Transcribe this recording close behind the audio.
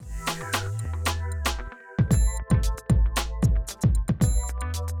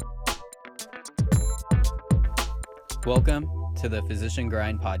Welcome to the Physician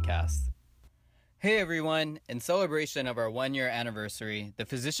Grind podcast. Hey everyone, in celebration of our 1-year anniversary, the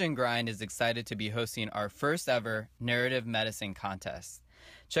Physician Grind is excited to be hosting our first ever narrative medicine contest.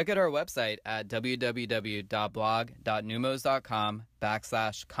 Check out our website at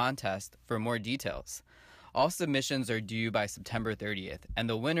www.blog.numos.com/contest for more details. All submissions are due by September 30th, and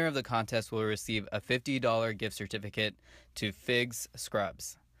the winner of the contest will receive a $50 gift certificate to Figs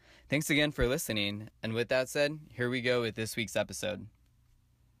Scrubs. Thanks again for listening, and with that said, here we go with this week's episode.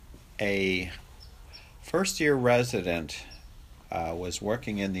 A first-year resident was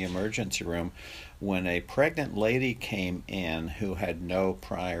working in the emergency room when a pregnant lady came in who had no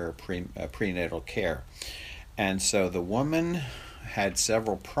prior prenatal care. And so the woman had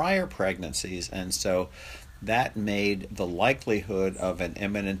several prior pregnancies, and so that made the likelihood of an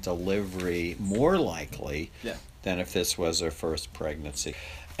imminent delivery more likely than if this was her first pregnancy.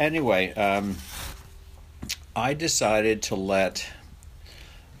 Anyway, I decided to let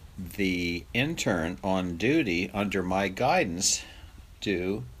the intern on duty under my guidance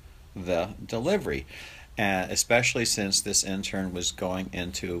do the delivery, especially since this intern was going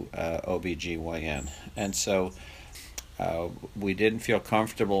into OBGYN. And so we didn't feel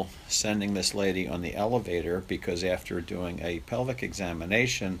comfortable sending this lady on the elevator because after doing a pelvic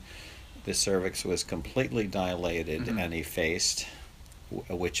examination, the cervix was completely dilated and effaced,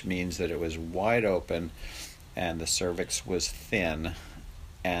 which means that it was wide open and the cervix was thin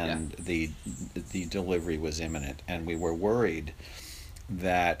and the delivery was imminent. And we were worried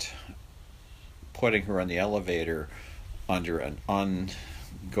that putting her on the elevator under an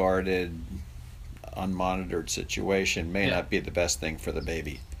unguarded, unmonitored situation may not be the best thing for the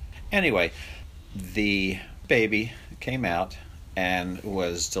baby. Anyway, the baby came out and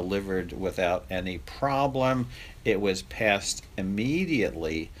was delivered without any problem. It was passed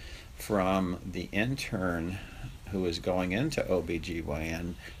immediately from the intern who was going into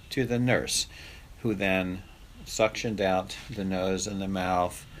OBGYN to the nurse, who then suctioned out the nose and the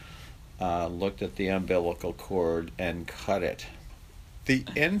mouth, looked at the umbilical cord, and cut it. The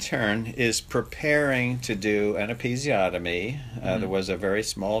intern is preparing to do an episiotomy. There was a very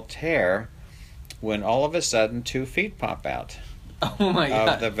small tear when all of a sudden 2 feet pop out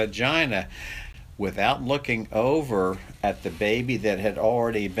of the vagina. Without looking over at the baby that had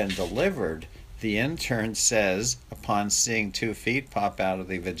already been delivered, the intern says, upon seeing 2 feet pop out of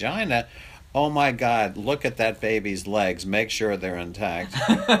the vagina, "Oh my God, look at that baby's legs. Make sure they're intact."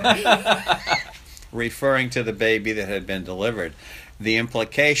 Referring to the baby that had been delivered. The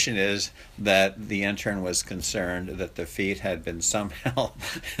implication is that the intern was concerned that the feet had been somehow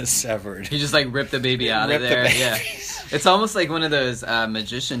severed. He just ripped the baby out of there. Yeah, it's almost like one of those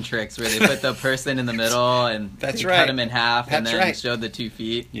magician tricks where they put the person in the middle and cut him in half and then showed the 2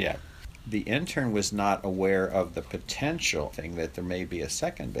 feet. Yeah. The intern was not aware of the potential thing that there may be a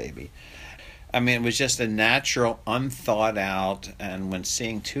second baby. I mean, it was just a natural, unthought out, and when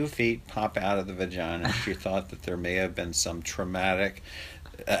seeing 2 feet pop out of the vagina, she thought that there may have been some traumatic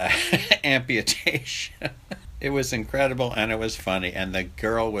amputation. It was incredible, and it was funny, and the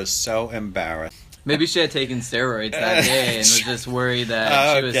girl was so embarrassed. Maybe she had taken steroids that day and was just worried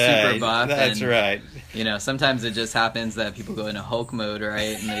that she was super buff. That's right. You know, sometimes it just happens that people go into Hulk mode,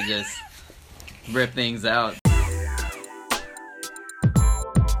 right, and they just rip things out.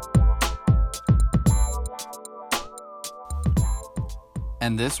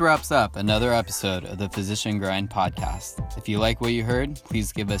 And this wraps up another episode of the Physician Grind podcast. If you like what you heard,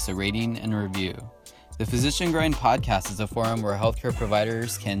 please give us a rating and review. The Physician Grind podcast is a forum where healthcare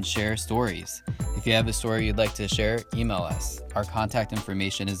providers can share stories. If you have a story you'd like to share, email us. Our contact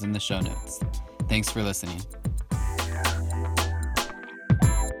information is in the show notes. Thanks for listening.